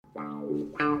Good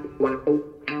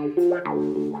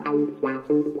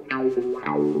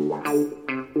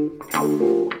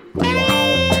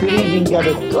evening,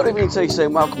 Gabby. Good evening to you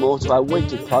soon. Welcome all to our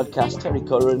weekly podcast. Terry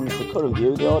Curran for Curran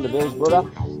View, the Order Bills brother.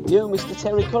 You, Mr.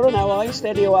 Terry Curran, how are you?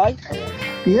 Steady away?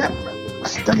 Yep,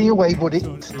 steady away, buddy.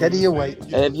 Steady away.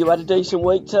 Have you had a decent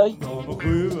week, T?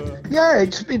 Yeah,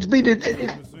 it's been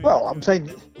I'm saying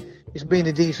it's been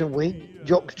a decent week.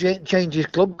 Jock changed his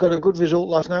club, got a good result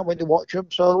last night. Went to watch him.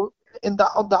 So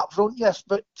on that front, yes.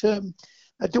 But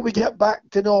until we get back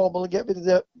to normal and get rid of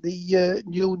the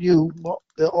new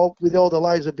with all the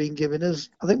lies that have been given us,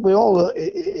 I think we're all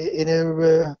in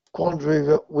a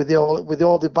quandary with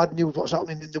all the bad news what's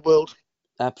happening in the world.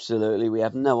 Absolutely, we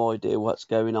have no idea what's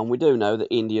going on. We do know that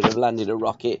India have landed a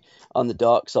rocket on the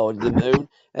dark side of the moon.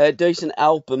 Decent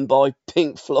album by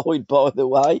Pink Floyd, by the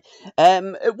way.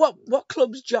 What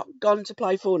club's Jock gone to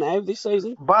play for now this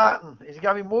season? Barton. He's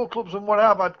having more clubs than what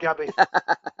I've had, Gabby.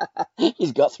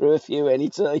 He's got through a few,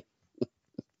 ain't he?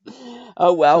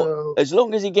 Oh, well, So, as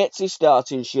long as he gets his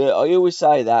starting shirt, I always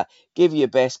say that, give your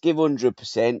best, give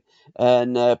 100%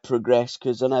 and progress,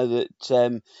 because I know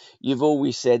that you've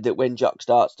always said that when Jock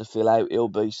starts to fill out, he'll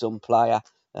be some player,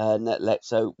 and let's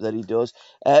hope that he does.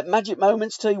 Magic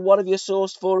moments, T, what have you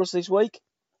sourced for us this week?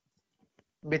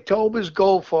 Mitoma's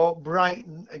goal for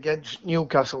Brighton against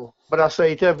Newcastle, but I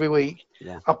say it every week.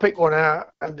 Yeah. I pick one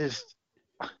out, and there's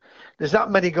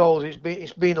that many goals.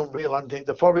 It's been unreal, hasn't it?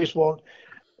 The Forest one,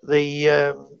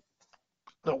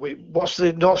 what's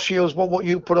the North Shields one? What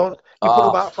you put on? You put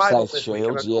about 5 on South this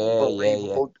Shields, week.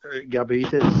 yeah. Gabby,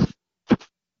 it is.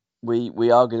 We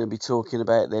are going to be talking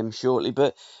about them shortly,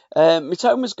 but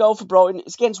Mitoma's goal for Brighton,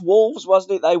 it's against Wolves,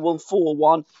 wasn't it? They won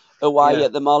 4-1 away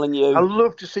at the Molineux. I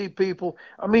love to see people.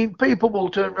 I mean, people will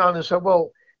turn around and say,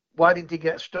 "Well, why didn't he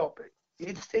get stopped?"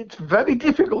 It's very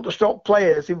difficult to stop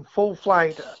players in full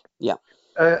flight. Yeah.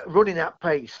 Running at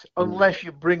pace, unless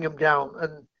you bring them down.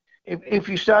 And if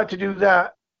you start to do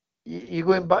that, you're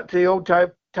going back to the old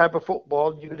type of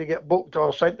football. You're going to get booked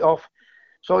or sent off.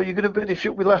 So you're going to finish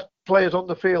up with less players on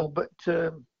the field. But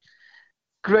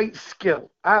great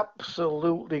skill,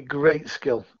 absolutely great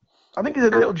skill. I think he's a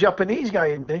little Japanese guy,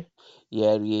 isn't he?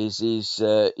 Yeah, he is.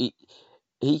 Didn't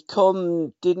he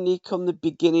come the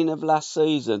beginning of last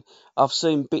season? I've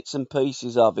seen bits and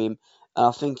pieces of him, and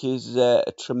I think he's a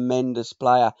tremendous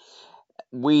player.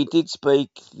 We did speak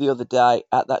the other day.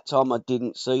 At that time, I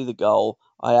didn't see the goal.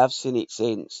 I have seen it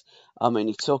since. I mean,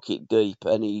 he took it deep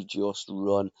and he just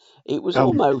run. It was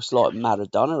almost like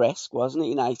Maradona-esque, wasn't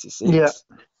it, in '86? Yeah.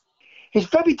 It's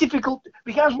very difficult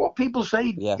because what people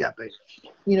say,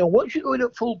 once you're going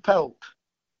at full pelt,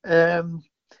 and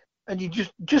you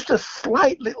just a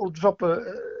slight little drop of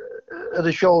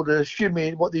the shoulder,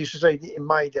 shimmy, what they used to say in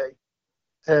my day,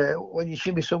 when you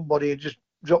shimmy somebody and just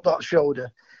drop that shoulder,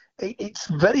 it's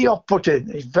very off-putting.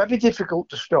 It's very difficult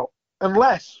to stop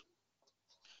unless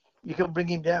you can bring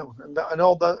him down, and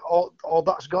all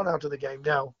that's gone out of the game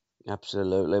now.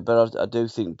 Absolutely, but I do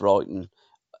think Brighton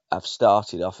have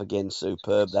started off again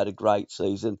superb. They had a great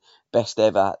season, best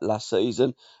ever last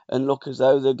season, and look as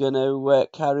though they're going to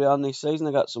carry on this season.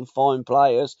 They've got some fine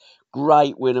players,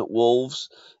 great win at Wolves,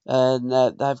 and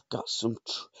they've got some...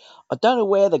 I don't know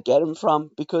where they get them from,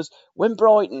 because when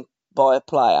Brighton buy a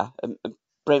player, and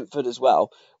Brentford as well,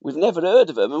 we've never heard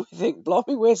of them, and we think,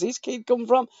 blimey, where's this kid come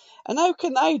from? And how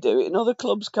can they do it and other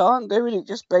clubs can't do it? It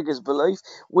just beggars belief.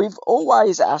 We've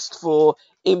always asked for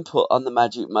input on the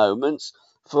magic moments,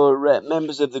 for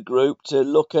members of the group to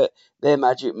look at their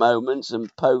magic moments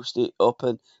and post it up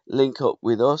and link up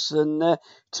with us. And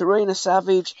Tarina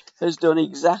Savage has done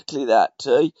exactly that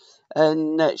too.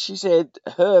 And she said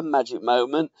her magic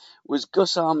moment was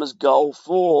Gus Armour's goal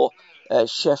for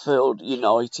Sheffield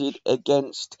United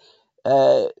against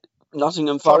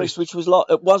Nottingham Forest, which was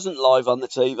it wasn't live on the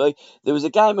TV. There was a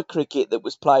game of cricket that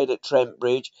was played at Trent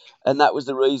Bridge, and that was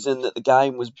the reason that the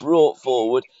game was brought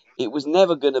forward. It was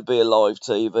never going to be a live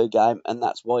TV game, and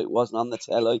that's why it wasn't on the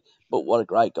telly. But what a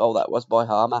great goal that was by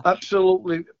Harmer.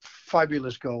 Absolutely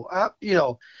fabulous goal.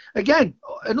 Again,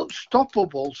 an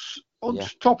unstoppable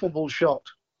shot.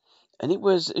 And it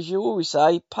was, as you always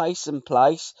say, pace and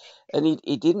place. And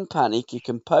he didn't panic. He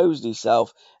composed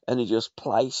himself, and he just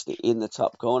placed it in the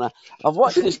top corner. I've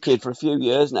watched this kid for a few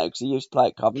years now because he used to play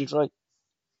at Coventry.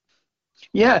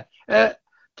 Yeah.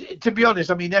 To be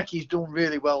honest, I mean, Ecky's done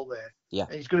really well there. Yeah.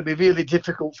 It's going to be really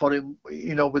difficult for him,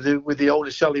 with the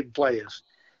owner selling players.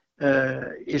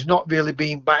 He's not really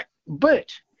being back. But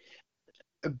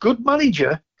a good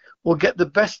manager will get the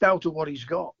best out of what he's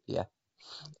got. Yeah.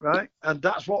 Right? And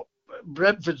that's what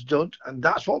Brentford's done, and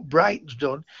that's what Brighton's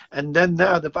done. And then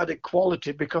now they've added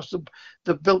quality because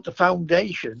they've built a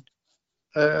foundation,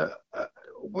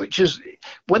 which is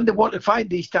when they want to find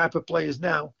these type of players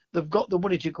now, they've got the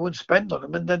money to go and spend on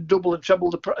them, and then double and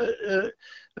treble the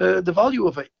value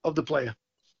of the player.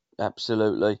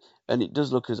 Absolutely. And it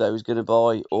does look as though he's going to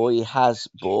buy, or he has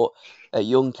bought, a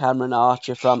young Cameron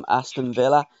Archer from Aston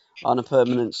Villa on a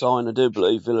permanent sign. I do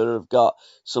believe Villa have got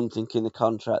something in the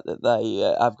contract that they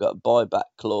have got a buyback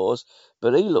clause,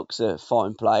 but he looks a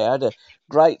fine player. Had a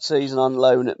great season on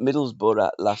loan at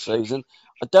Middlesbrough last season.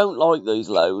 I don't like these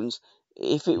loans.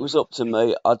 If it was up to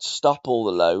me, I'd stop all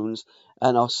the loans,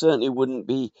 and I certainly wouldn't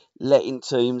be letting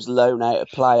teams loan out a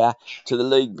player to the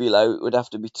league below. It would have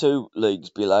to be 2 leagues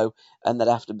below, and they'd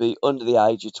have to be under the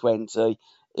age of 20.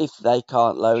 If they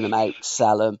can't loan them out,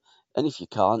 sell them. And if you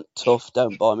can't, tough,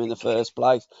 don't buy them in the first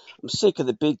place. I'm sick of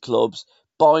the big clubs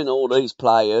buying all these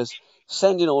players,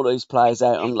 sending all these players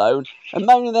out on loan, and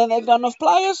moaning then they've got enough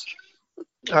players.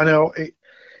 I know.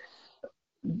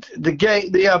 The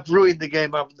game, they have ruined the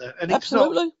game, haven't they? And it's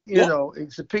Absolutely. not, you know,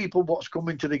 it's the people what's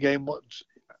coming to the game.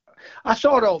 I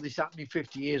saw all this happening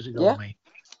 50 years ago, mate.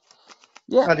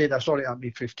 Yeah, I did. I saw it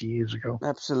happening 50 years ago.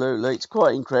 Absolutely, it's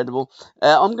quite incredible.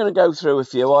 I'm going to go through a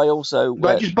few. I also.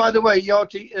 But just by the way, your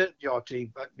team,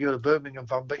 you're a Birmingham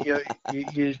fan, but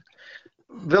you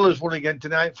Villa's won again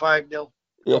tonight, 5-0.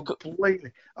 Yeah,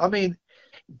 completely. I mean,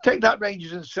 take that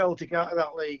Rangers and Celtic out of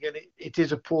that league, and it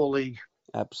is a poor league.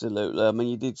 Absolutely. I mean,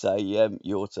 you did say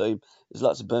your team. There's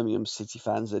lots of Birmingham City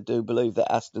fans that do believe that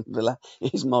Aston Villa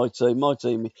is my team. My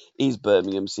team is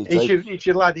Birmingham City. It's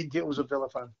your lad, isn't it, who's a Villa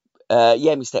fan?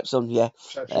 Yeah, my stepson, yeah.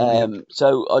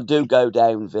 So I do go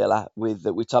down Villa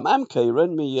with Tom and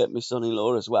Curran, my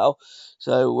son-in-law as well.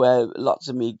 So lots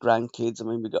of me grandkids. I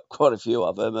mean, we've got quite a few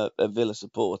of them are Villa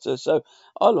supporters. So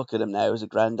I look at them now as a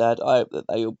granddad. I hope that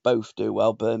they will both do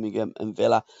well, Birmingham and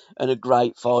Villa, and a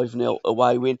great 5-0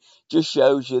 away win. Just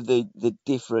shows you the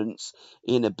difference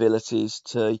in abilities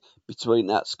between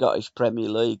that Scottish Premier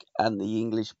League and the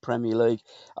English Premier League.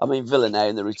 I mean, Villa now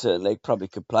in the return league probably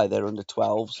could play their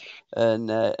under-12s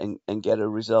and get a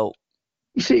result.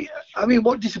 You see, I mean,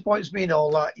 what disappoints me in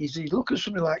all that is you look at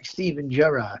something like Steven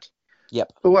Gerrard,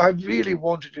 yep, who I really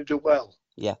wanted to do well.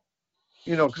 Yeah.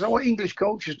 You know, because I want English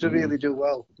coaches to really do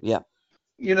well. Yeah.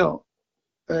 You know,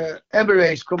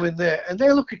 Emirates come in there and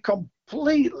they look a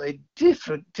completely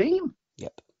different team.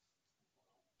 Yep.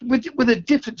 With a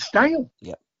different style.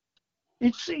 Yep.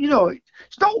 It's, you know,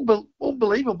 it's not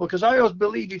unbelievable, because I always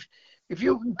believe if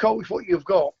you can coach what you've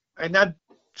got and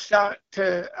start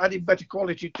adding better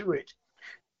quality to it,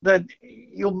 then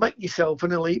you'll make yourself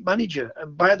an elite manager.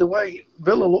 And by the way,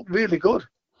 Villa looked really good.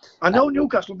 I know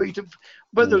Newcastle beat them,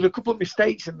 but there was a couple of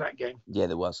mistakes in that game. Yeah,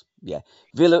 there was. Yeah,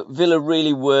 Villa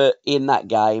really were in that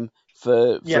game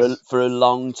for a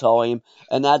long time,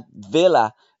 and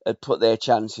Villa had put their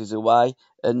chances away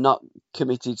and not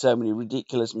committed so many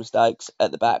ridiculous mistakes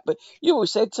at the back. But you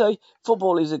always said,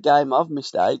 football is a game of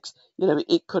mistakes. You know,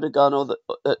 it could have gone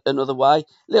another way. A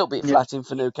little bit flatting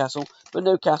for Newcastle, but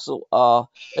Newcastle are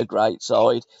a great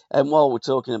side. And while we're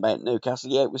talking about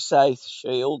Newcastle, it was South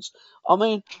Shields. I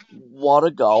mean, what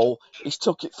a goal. He's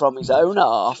took it from his own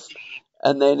half,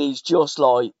 and then he's just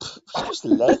like, just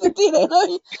leathered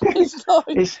it, isn't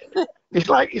he? It's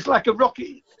like a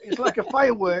rocket. It's like a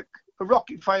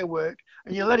rocket firework,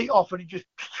 and you let it off, and it just.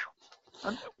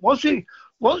 And once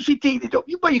he teed it up,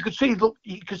 you could see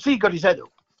he got his head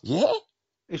up. Yeah.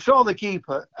 He saw the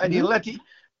keeper, and he let it.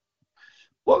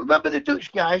 Well, remember the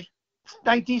Dutch guy,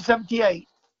 1978,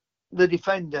 the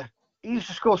defender. He used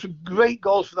to score some great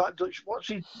goals for that Dutch.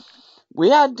 We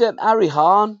had Harry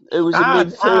Hahn, who was a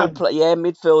midfield player.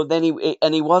 Midfield.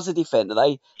 Then he was a defender.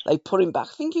 They put him back.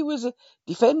 I think he was a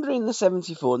defender in the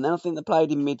 74, and then I think they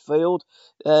played in midfield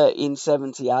in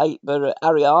 78. But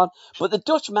Harry Hahn. But the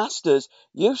Dutch masters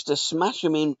used to smash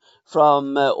him in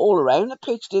from all around the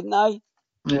pitch, didn't they?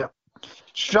 Yeah.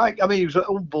 Strike. I mean, it was an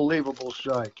unbelievable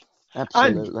strike.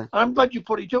 Absolutely. And I'm glad you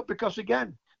put it up, because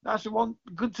again, that's the one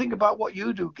good thing about what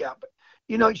you do, Gab.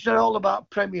 You know, it's not all about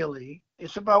Premier League.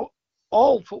 It's about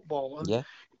all football. And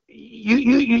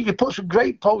you put some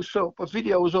great posts up, or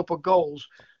videos up, or goals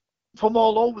from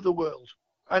all over the world.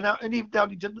 And even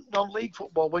down into non-league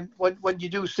football, when you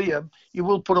do see them, you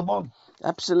will put them on.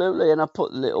 Absolutely, and I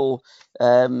put little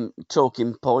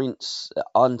talking points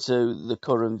onto the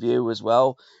Curran View as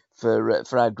well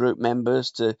for our group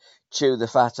members to chew the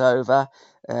fat over.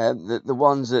 The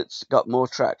ones that's got more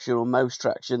traction or most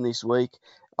traction this week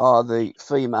are the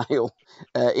female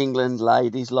England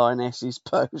ladies Lionesses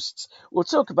posts. We'll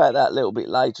talk about that a little bit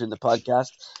later in the podcast.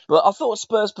 But I thought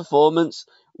Spurs' performance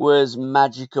was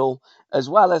magical, as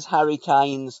well as Harry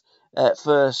Kane's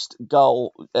first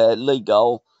goal, league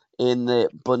goal in the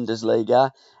Bundesliga.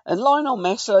 And Lionel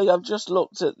Messi, I've just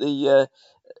looked at the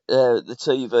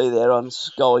TV there on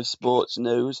Sky Sports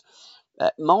News.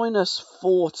 Minus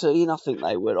 14, I think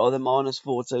they were, either minus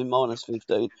 14, minus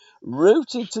 15,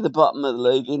 rooted to the bottom of the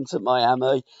league into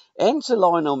Miami. Enter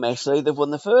Lionel Messi. They've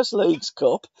won the first League's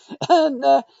Cup, and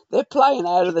they're playing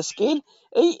out of the skin.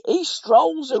 He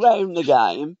strolls around the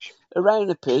game, around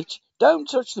the pitch, don't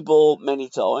touch the ball many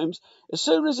times. As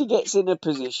soon as he gets in a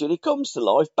position, he comes to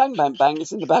life, bang, bang, bang,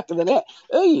 it's in the back of the net.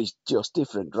 He's just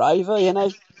different driver, you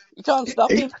know. You can't stop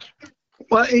him.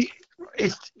 Well,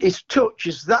 his touch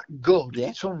is that good. Yeah.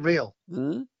 It's unreal.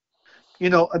 Mm. You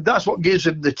know, and that's what gives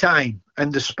him the time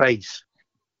and the space.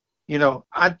 You know,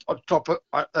 to add on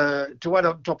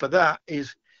top of that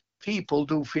is people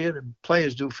do fear him,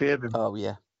 players do fear him. Oh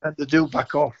yeah, and they do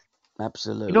back off.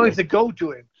 Absolutely. You know, if they go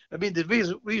to him, I mean, the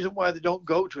reason why they don't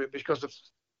go to him is because they're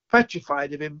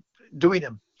petrified of him doing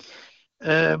them.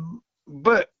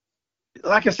 But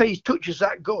like I say, his touch is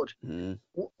that good. Mm.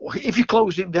 If you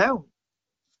close him down,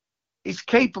 he's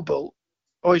capable,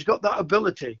 or he's got that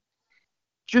ability,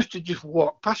 just to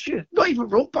walk past you, not even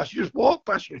run past you, just walk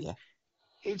past you. Yeah.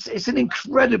 It's an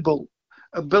incredible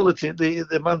ability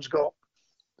the man's got.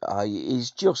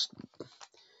 He's just,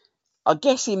 I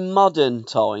guess, in modern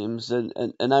times and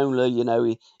only, you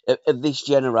know, of this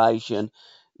generation,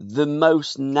 the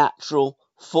most natural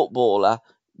footballer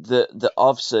that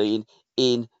I've seen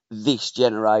in this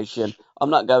generation. I'm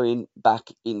not going back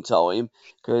in time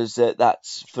because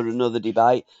that's for another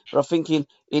debate. But I think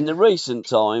in the recent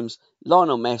times,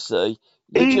 Lionel Messi,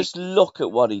 just look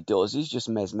at what he does. He's just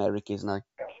mesmeric, isn't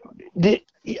he?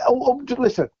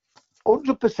 Listen,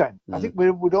 100%. I think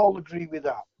we would all agree with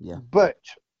that. Yeah. But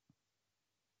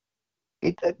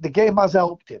the game has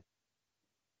helped him.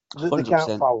 They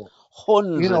can't foul.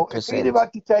 100%. You know, if he'd have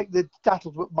had to take the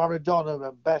tackles with Maradona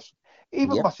and best,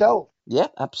 even myself. Yeah,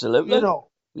 absolutely. You know.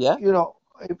 Yeah. You know,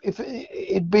 if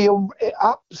it'd be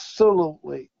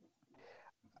absolutely.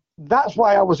 That's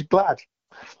why I was glad.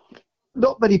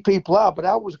 Not many people are, but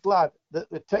I was glad that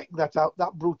they're taking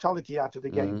that brutality out of the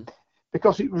game,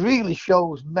 because it really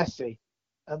shows Messi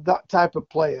and that type of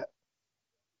player.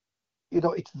 You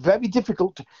know, it's very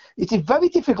difficult. It is very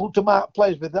difficult to mark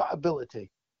players with that ability,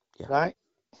 right?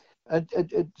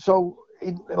 And so,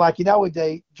 in our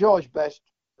day, George Best,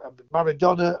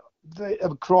 Maradona,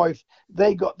 Cruyff,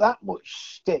 they got that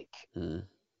much stick.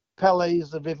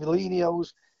 Pele's, the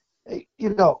Rivellinios, you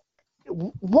know,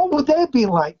 what would they be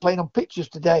like playing on pitches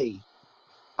today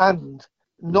and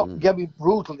not getting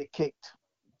brutally kicked?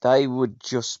 They would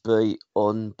just be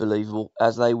unbelievable,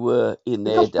 as they were in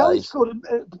their days.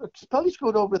 Pele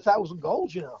scored over 1,000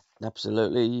 goals, you know.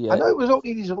 Absolutely, yeah. I know it was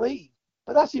only in his league,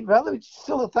 but that's irrelevant. It's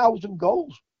still 1,000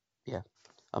 goals. Yeah.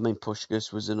 I mean,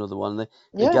 Puskás was another one. The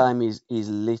game is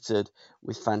littered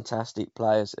with fantastic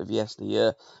players of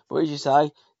yesteryear. But as you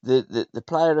say, the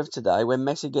player of today, when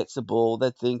Messi gets the ball,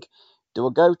 they think, do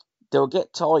I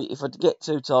get tight? If I get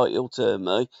too tight, he'll turn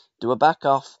me. Do I back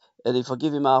off? And if I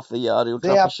give him half the yard, he'll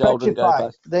drop his shoulder and go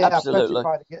past. They are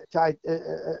petrified to get tight,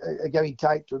 getting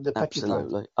tight to him. They're Absolutely.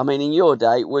 Petrified. I mean, in your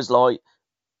day, it was like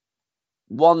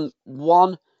one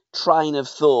train of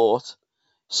thought,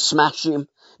 smash him.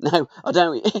 No, I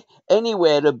don't.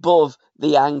 Anywhere above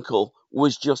the ankle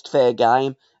was just fair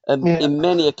game. In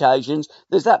many occasions,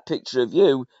 there's that picture of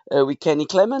you with Kenny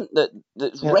Clement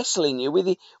that's wrestling you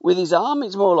with his arm.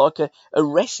 It's more like a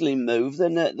wrestling move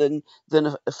than a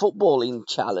footballing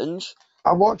challenge.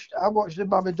 I watched the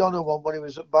Maradona one when he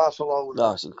was at Barcelona.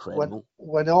 Oh, it's incredible.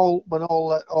 When all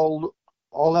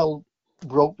hell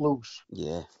broke loose.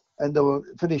 Yeah. And they were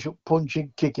finished up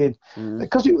punching, kicking,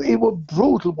 because it was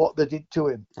brutal what they did to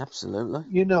him. Absolutely.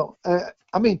 You know,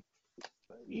 I mean,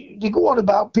 you go on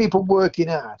about people working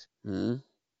hard. You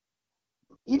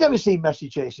never see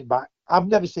Messi chasing back. I've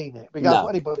never seen it, because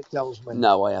anybody tells me.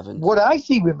 No, I haven't. What I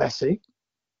see with Messi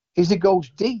is he goes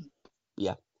deep.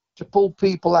 Yeah. To pull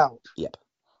people out. Yep.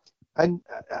 And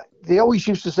they always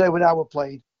used to say when I was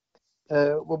playing,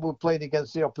 when we were playing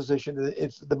against the opposition,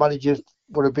 if the managers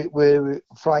were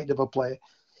frightened of a player,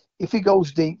 if he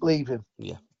goes deep, leave him.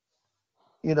 Yeah.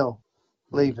 You know,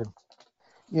 leave him.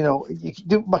 You know, you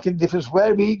don't make a difference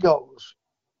wherever he goes.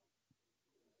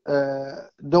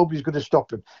 Nobody's going to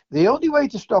stop him. The only way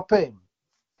to stop him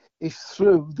is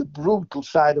through the brutal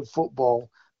side of football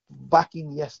back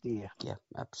in yesteryear. Yeah,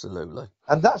 absolutely.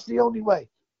 And that's the only way.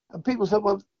 And people said,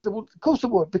 well, of course they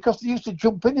would, because they used to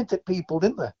jump into people,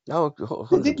 didn't they? Oh,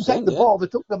 They didn't 100%, take the yeah. ball, they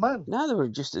took the man. No, they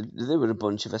were a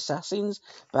bunch of assassins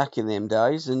back in them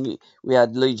days, and we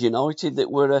had Leeds United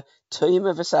that were a team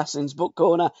of assassins. Book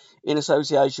Corner, in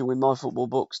association with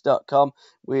myfootballbooks.com,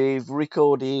 we've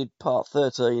recorded part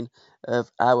 13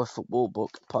 of our football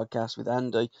book podcast with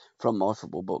Andy from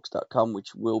myfootballbooks.com,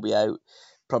 which will be out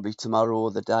probably tomorrow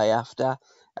or the day after.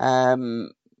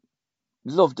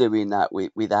 Love doing that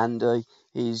with Andy.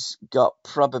 He's got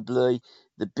probably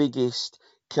the biggest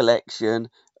collection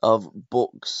of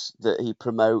books that he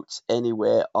promotes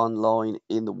anywhere online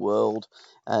in the world,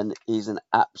 and he's an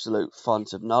absolute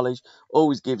font of knowledge.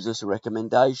 Always gives us a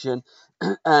recommendation,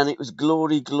 and it was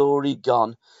Glory, Glory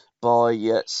Gone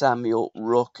by Samuel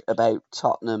Rook about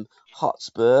Tottenham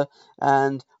Hotspur.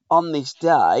 And on this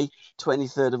day,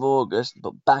 23rd of August,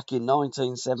 but back in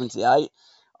 1978,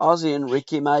 Ozzy and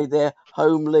Ricky made their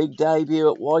home league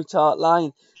debut at White Hart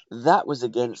Lane. That was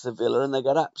against the Villa, and they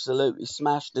got absolutely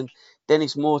smashed. And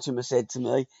Dennis Mortimer said to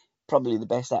me, probably the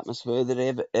best atmosphere that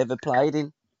he ever played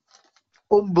in.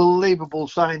 Unbelievable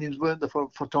signings, weren't they,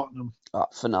 for Tottenham? Oh,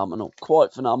 phenomenal,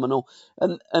 quite phenomenal.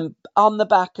 And on the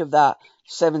back of that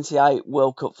 78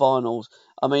 World Cup finals,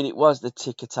 I mean, it was the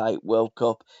ticker tape World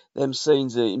Cup. Them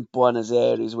scenes in Buenos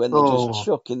Aires when they're just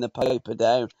chucking the paper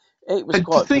down. It was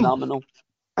quite phenomenal.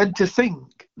 And to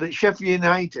think that Sheffield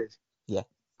United yeah.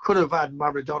 could have had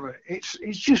Maradona, it's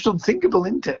just unthinkable,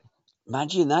 isn't it?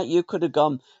 Imagine that. You could have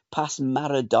gone past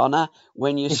Maradona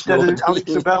when you instead scored. Of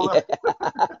Alex Sabella.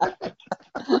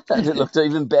 It looked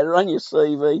even better on your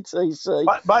CV, TC.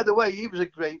 By the way, he was a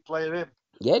great player, him.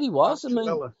 Yeah, he was. Alex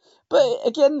Sabella. But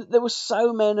again, there were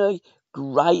so many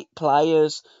great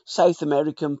players, South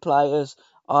American players,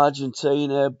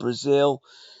 Argentina, Brazil.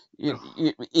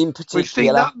 In particular, we've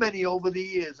seen that many over the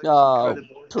years. It's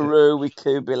incredible. Peru with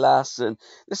Cubilas, and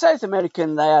the South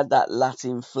American, they had that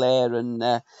Latin flair,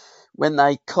 and when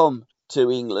they come to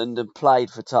England and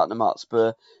played for Tottenham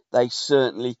Hotspur, they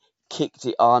certainly kicked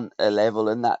it on a level.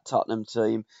 And that Tottenham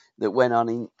team that went on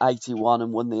in 81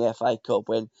 and won the FA Cup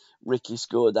when Ricky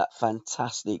scored that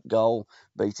fantastic goal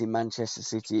beating Manchester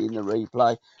City in the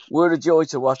replay were a joy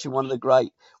to watch, and one of the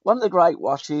great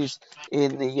watches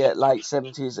in the late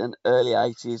 70s and early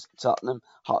 80s, Tottenham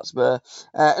Hotspur.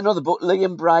 Another book,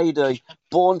 Liam Brady,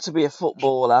 Born to be a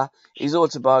Footballer, his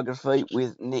autobiography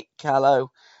with Nick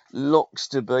Callow,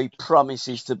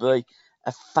 promises to be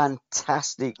a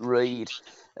fantastic read.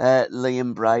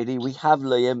 Liam Brady. We have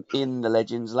Liam in the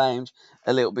Legends Lounge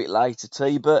a little bit later,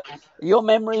 T. But your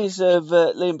memories of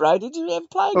Liam Brady, did you ever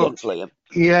play against Liam?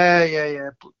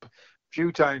 Yeah.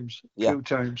 Few times.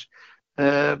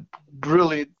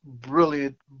 Brilliant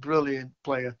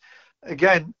player.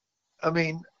 Again, I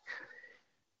mean,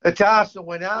 at Arsenal,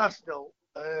 when Arsenal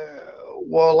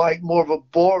were like more of a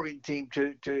boring team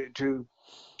to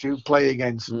play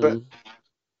against, but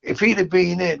if he'd have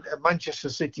been in a Manchester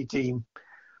City team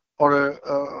or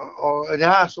an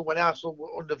Arsenal when Arsenal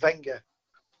were under Wenger,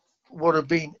 would have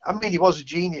been. I mean, he was a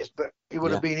genius, but he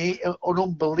would have been an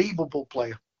unbelievable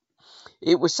player.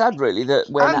 It was sad, really, that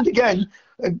when. And again,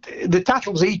 the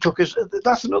tackles he took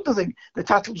that's another thing. The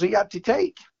tackles he had to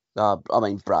take. I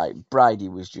mean, Brady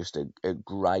was just a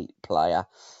great player,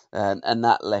 and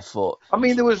that left foot. I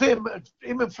mean, there was him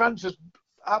and Francis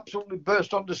absolutely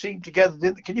burst on the scene together,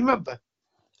 didn't they? Can you remember?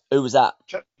 Who was that?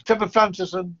 Trevor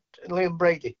Francis and Liam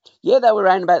Brady. Yeah, they were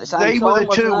around about the same time. They were the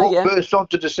two who burst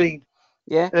onto the scene.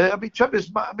 Yeah. I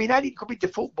didn't come into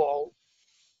football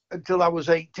until I was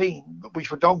 18,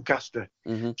 which was Doncaster.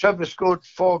 Mm-hmm. Trevor scored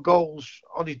 4 goals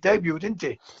on his debut, didn't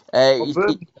he?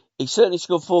 He certainly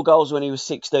scored 4 goals when he was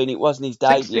 16. It wasn't his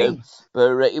debut,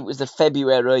 but it was the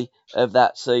February of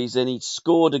that season. He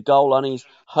scored a goal on his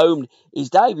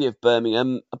debut of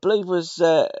Birmingham, I believe was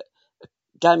a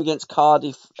game against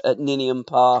Cardiff at Ninian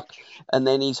Park, and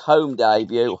then his home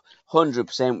debut,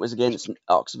 100%, was against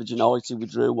Oxford United. We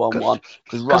drew 1-1.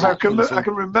 Because I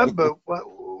can remember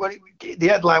when the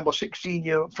headline was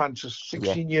 16-year-old Francis,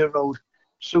 16-year-old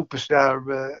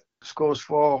superstar scores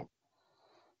 4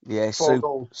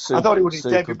 goals. I thought it was his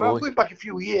debut, but I'm going back a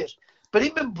few years. But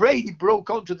him and Brady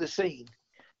broke onto the scene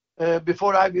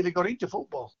before I really got into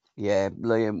football. Yeah,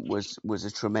 Liam was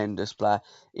a tremendous player.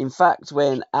 In fact,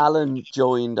 when Alan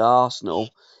joined Arsenal,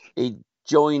 he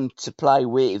joined to play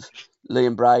with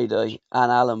Liam Brady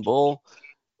and Alan Ball.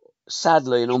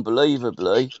 Sadly and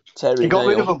unbelievably, Terry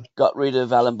Neal got rid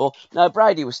of Alan Ball. No,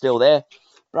 Brady was still there.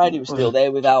 Brady was still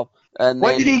there with Al. And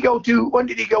when did he go to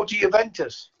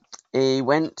Juventus? He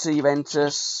went to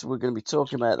Juventus. We're going to be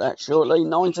talking about that shortly.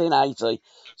 1980.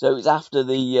 So it's after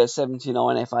the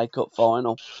 79 FA Cup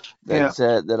final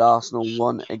that Arsenal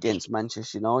won against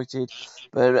Manchester United.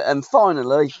 And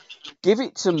finally, Give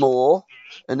It to Moore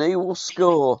and He Will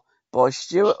Score by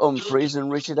Stuart Humphreys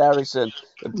and Richard Harrison.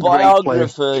 A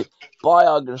biography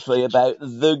about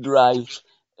the great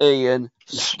Ian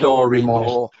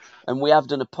Storymore. And we have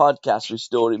done a podcast with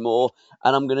Storymore,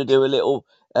 and I'm going to do a little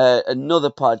another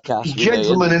podcast with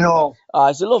Gentleman Ian. and all.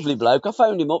 He's a lovely bloke. I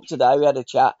phoned him up today. We had a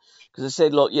chat because I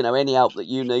said, look, any help that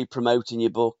you need promoting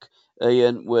your book,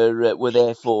 Ian, we're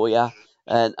there for you.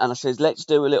 And I says, let's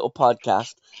do a little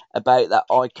podcast about that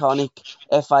iconic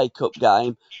FA Cup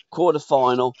game,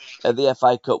 quarter-final of the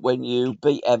FA Cup when you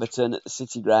beat Everton at the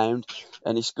City Ground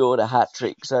and he scored a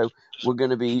hat-trick. So we're going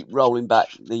to be rolling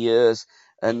back the years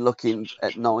and looking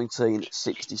at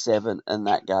 1967 and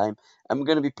that game. And we're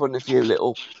going to be putting a few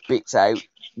little bits out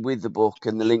with the book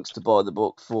and the links to buy the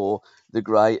book for the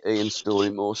great Ian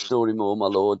Storymore. Storymore, my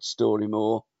lord,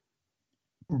 Storymore.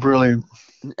 Brilliant.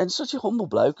 And such a humble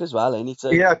bloke as well, ain't he?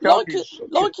 Yeah, like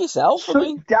yourself, I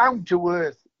mean. Down to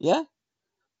earth. Yeah.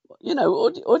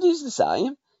 Uddy's the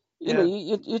same.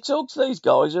 You talk to these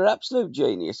guys who are absolute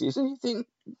geniuses and you think,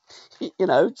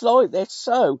 it's like they're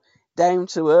so down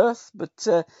to earth. But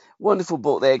wonderful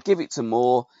book there. Give It to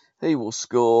Moore. He Will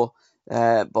Score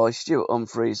by Stuart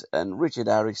Humphreys and Richard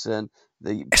Harrison.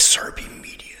 The SRB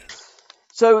Media.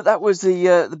 So that was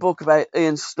the book about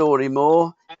Ian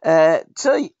Storymore.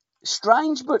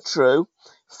 Strange but true.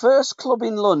 First club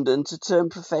in London to turn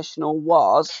professional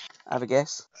was, have a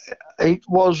guess. It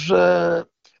was what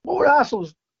were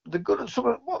Arsenal's? The good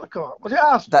something. What they call it? Was it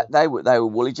Arsenal? They were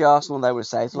Woolwich Arsenal. They were a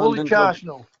South London club.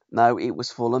 Arsenal. No, it was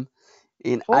Fulham.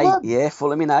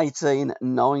 Fulham in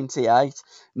 1898.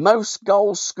 Most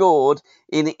goals scored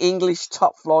in the English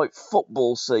top flight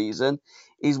football season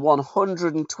is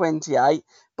 128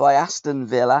 by Aston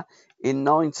Villa in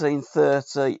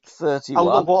 1930-31. I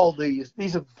love all these.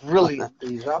 These are brilliant.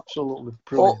 These are absolutely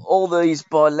brilliant. All these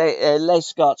by Les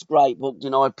Scott's great book,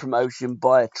 Denied Promotion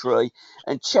by a Tree.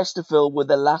 And Chesterfield were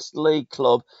the last league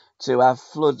club to have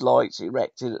floodlights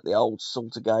erected at the old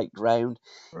Saltergate ground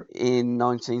in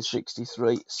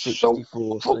 1963-64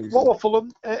 season. What were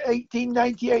Fulham?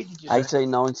 1898, did you say?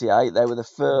 1898. They were the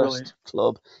first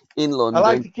club in London. I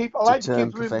like to keep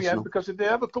turn professional. because if they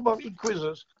ever come out in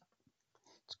quizzes,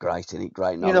 it's great, isn't it?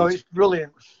 Great knowledge. It's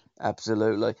brilliant.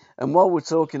 Absolutely. And while we're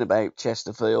talking about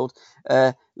Chesterfield,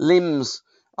 Limbs,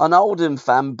 an Oldham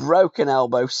fan, broke an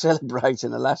elbow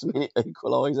celebrating a last-minute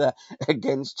equaliser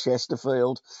against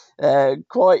Chesterfield.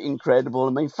 Quite incredible. I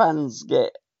mean, fans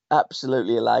get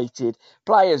absolutely elated.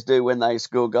 Players do when they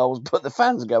score goals, but the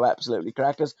fans go absolutely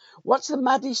crackers. What's the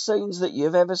maddest scenes that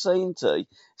you've ever seen, T,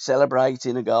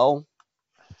 celebrating a goal?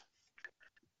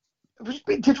 It's a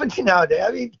bit different nowadays.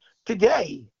 I mean,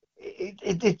 today,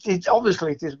 it's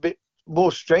obviously it is a bit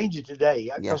more stranger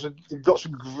today because they've got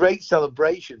some great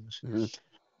celebrations. Mm-hmm.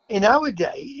 In our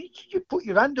day, you put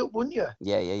your hand up, wouldn't you?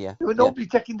 Yeah. There were nobody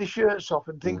taking the shirts off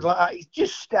and things like that. It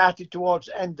just started towards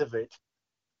the end of it.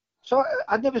 So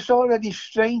I never saw any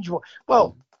strange one.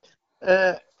 Well,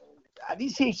 I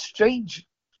didn't see strange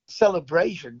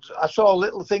celebrations. I saw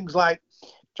little things like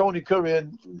Tony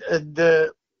Curran and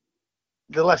the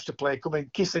Leicester player coming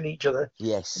kissing each other.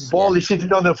 Yes. Bally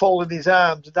sitting on the fall in his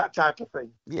arms, that type of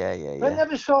thing. Yeah. I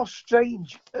never saw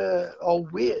strange or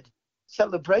weird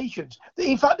celebrations.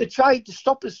 In fact, they tried to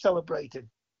stop us celebrating.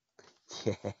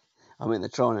 Yeah, I mean, they're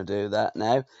trying to do that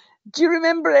now. Do you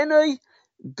remember any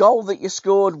goal that you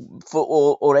scored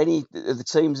for, or any of the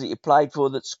teams that you played for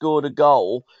that scored a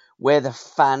goal where the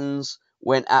fans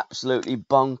went absolutely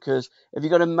bonkers? Have you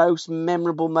got a most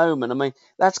memorable moment? I mean,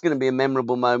 that's going to be a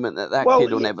memorable moment that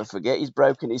kid will never forget. He's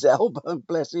broken his elbow,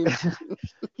 bless him.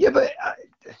 Yeah, but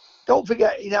don't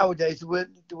forget, nowadays there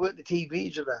weren't the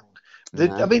TVs around.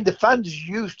 I mean, the fans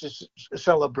used to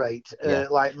celebrate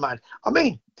like mad. I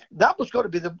mean, that was got to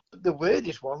be the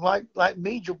weirdest one, like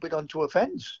me jumping onto a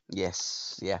fence.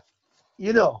 Yes, yeah.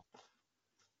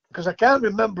 Because I can't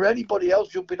remember anybody else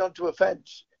jumping onto a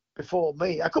fence before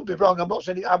me. I could be wrong. I'm not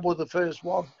saying I was the first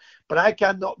one, but I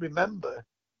cannot remember.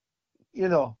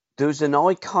 There's an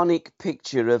iconic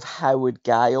picture of Howard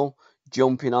Gale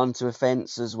jumping onto a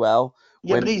fence as well.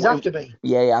 Yeah, but he's after me.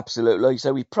 Yeah, absolutely.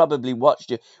 So he probably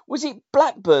watched you. Was it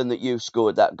Blackburn that you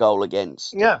scored that goal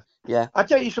against? Yeah. Yeah. I'll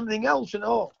tell you something else and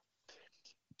all.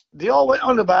 They all went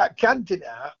on about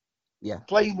Cantona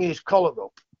playing with his collar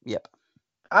up. Yep.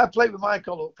 I played with my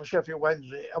collar up for Sheffield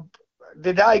Wednesday.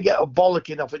 Did I get a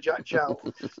bollocking off of Jack Chow?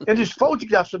 And there's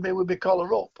photographs of me with my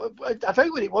collar up. I tell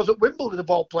you what it was at Wimbledon,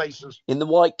 of all places. In the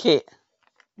white kit?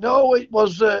 No, it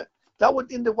was that was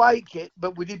in the white kit,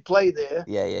 but we did play there.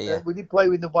 Yeah. We did play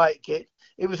with the white kit.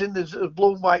 It was in the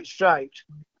blue and white stripes.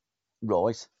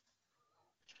 Right.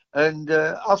 And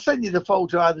I'll send you the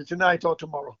photo either tonight or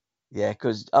tomorrow. Yeah,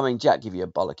 because I mean, Jack gave you a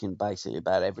bollocking basically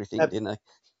about everything, didn't he?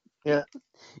 Yeah.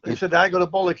 He said I got a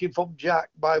bollocking from Jack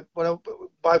by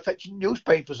fetching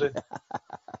newspapers in.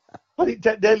 But it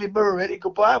take Daily Mirror and he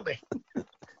could buy me.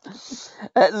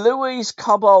 Louise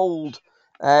Cobbold,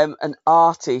 an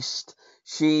artist.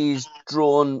 She's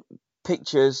drawn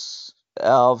pictures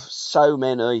of so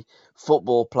many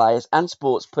football players and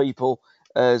sports people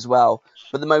as well.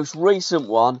 But the most recent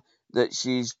one that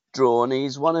she's drawn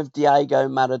is one of Diego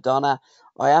Maradona.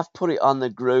 I have put it on the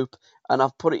group, and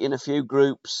I've put it in a few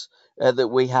groups that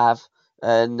we have,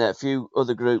 and a few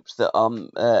other groups that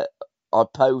I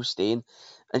post in.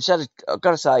 And she had, I've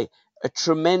got to say, a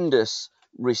tremendous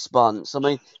response. I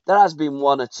mean, there has been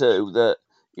one or two that,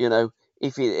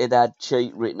 if it had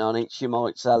cheat written on it, she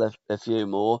might sell a few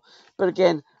more. But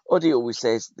again, Uddy always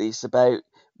says this about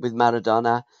with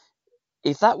Maradona.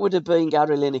 If that would have been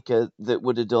Gary Lineker that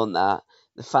would have done that,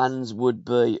 the fans would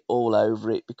be all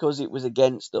over it because it was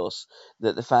against us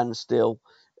that the fans still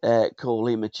call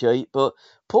him a cheat. But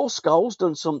Paul Scholes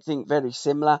done something very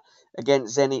similar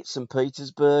against Zenit St.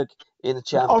 Petersburg in the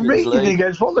Champions League.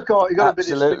 Against what the court, you got a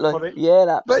bit of stick for it.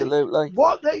 Yeah, absolutely. But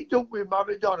what they done with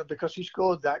Maradona because he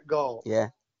scored that goal. Yeah.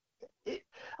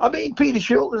 I mean, Peter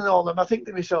Shilton and all them. I think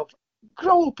to myself,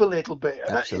 grow up a little bit.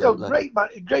 And Absolutely.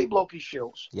 Great bloke he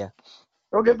Schultz. Yeah.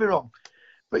 Don't get me wrong,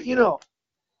 but he's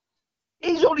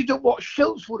only done what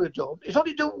Schultz would have done. He's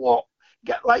only done what,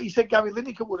 like you said, Gary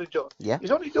Lineker would have done. Yeah.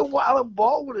 He's only done what Alan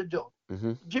Ball would have done.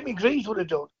 Mm-hmm. Jimmy Greaves would have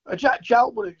done. Or Jack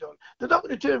Charlton would have done. They're not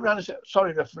going to turn around and say,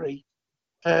 "Sorry, referee,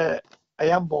 I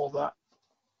handballed that."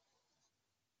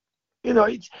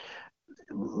 It's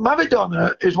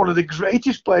Maradona is one of the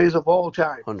greatest players of all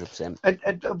time. 100%.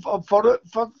 And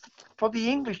for the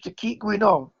English to keep going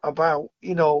on about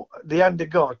the hand of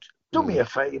God, do me a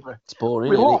favour. It's boring.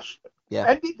 We lost. Yeah.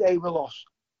 Every day we lost.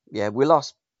 Yeah, we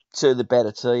lost to the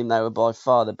better team. They were by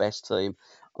far the best team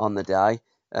on the day,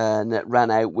 and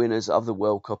ran out winners of the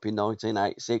World Cup in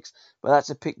 1986. But that's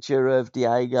a picture of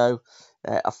Diego.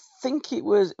 I think it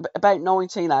was about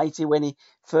 1980 when he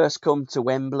first come to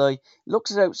Wembley.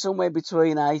 Looks out somewhere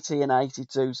between 80 and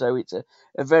 82, so it's a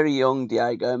very young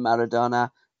Diego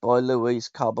Maradona by Louise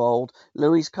Cobbold.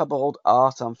 Louise Cobbold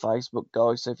Art on Facebook,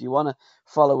 guys. So if you want to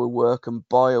follow her work and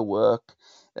buy her work,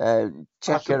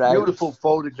 check her out. Beautiful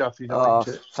photograph, isn't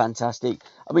it? Fantastic.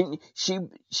 I mean,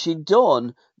 she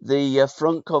done the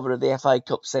front cover of the FA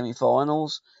Cup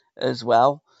semi-finals as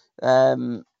well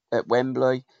at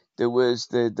Wembley. There was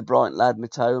the Brighton lad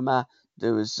Matoma,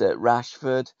 there was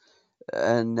Rashford,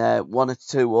 and one or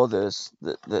two others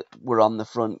that were on the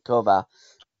front cover.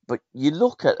 But you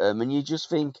look at them and you just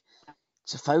think,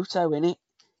 it's a photo, innit?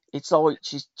 It's like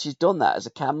she's done that as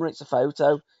a camera. It's a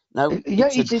photo. No,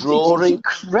 it's a drawing.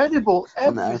 It's incredible,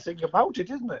 everything about it,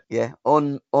 isn't it? Yeah,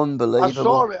 unbelievable. I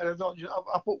saw it and I thought,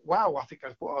 I put, wow, I think I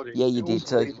put on it. Yeah, you did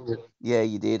too. Yeah,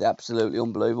 you did. Absolutely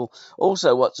unbelievable.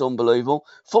 Also, what's unbelievable,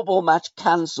 football match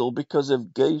cancelled because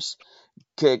of goose.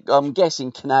 I'm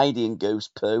guessing Canadian goose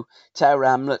poo. Tower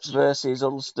Hamlets versus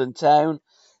Ulster Town.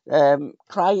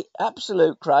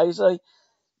 Absolute crazy.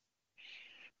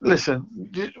 Listen,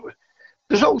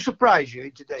 there's no surprise you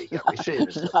in today, Gary,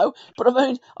 seriously. No, but I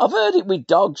mean, I've heard it with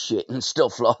dog shit and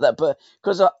stuff like that, but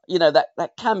because,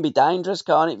 that can be dangerous,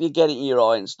 can't it, if you get it in your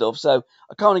eye and stuff, so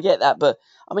I kind of get that, but,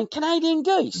 I mean, Canadian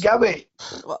geese. Gary,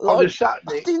 on a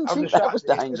Saturday, I didn't think that was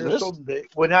dangerous. And a Sunday,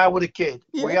 when I was a kid,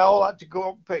 we all had to go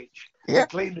on pitch and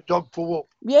clean the dog poo up.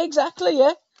 Yeah, exactly,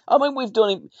 yeah. I mean, we've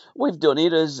done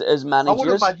it as managers. I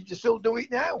would imagine you still do it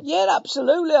now. Yeah,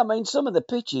 absolutely. I mean, some of the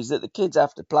pitches that the kids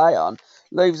have to play on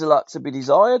leaves a lot to be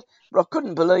desired. But I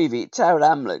couldn't believe it. Tower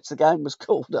Hamlets, the game was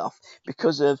called off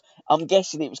because of, I'm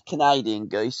guessing it was Canadian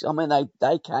geese. I mean,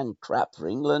 they can crap for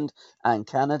England and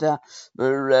Canada. But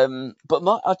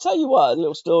I'll tell you what, a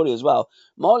little story as well.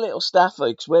 My little staffer,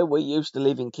 because where we used to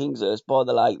live in Kingshurst by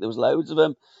the lake, there was loads of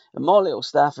them. And my little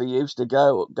staffer used to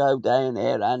go down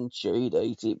there and she'd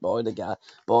eat it by the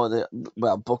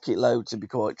bucket load, to be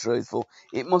quite truthful.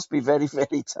 It must be very,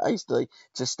 very tasty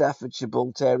to Staffordshire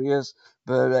Bull Terriers.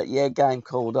 But game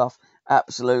called off.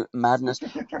 Absolute madness.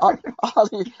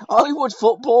 Hollywood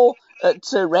football at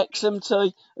Wrexham,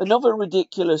 another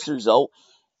ridiculous result.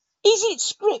 Is it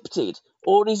scripted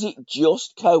or is it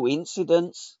just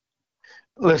coincidence?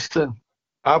 Listen,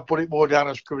 I'll put it more down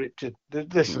as scripted.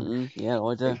 Listen, yeah,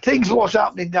 I do. Things what's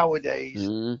happening nowadays.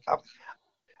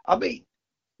 I mean,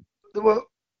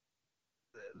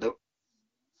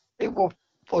 it was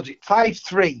was it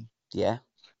 5-3? Yeah.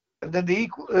 And then they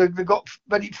got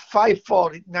when it's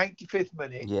 5-4 in 95th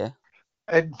minute. Yeah.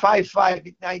 And 5-5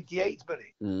 in 98th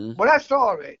minute. Mm. When I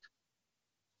saw it,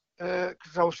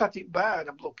 because I was sat in bar and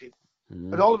I'm looking,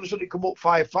 and all of a sudden it come up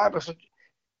 5-5. I said,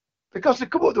 because they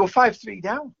come up, they were 5-3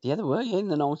 down. Yeah, they were, in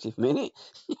the 90th minute.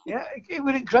 Yeah, it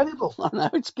was incredible. I know,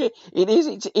 it's good.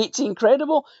 It's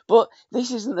incredible. But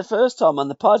this isn't the first time on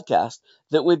the podcast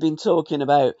that we've been talking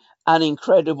about an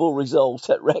incredible result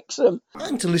at Wrexham.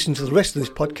 And to listen to the rest of this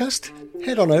podcast,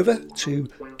 head on over to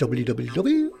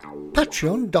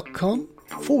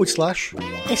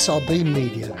www.patreon.com/SRB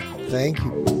Media. Thank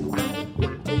you.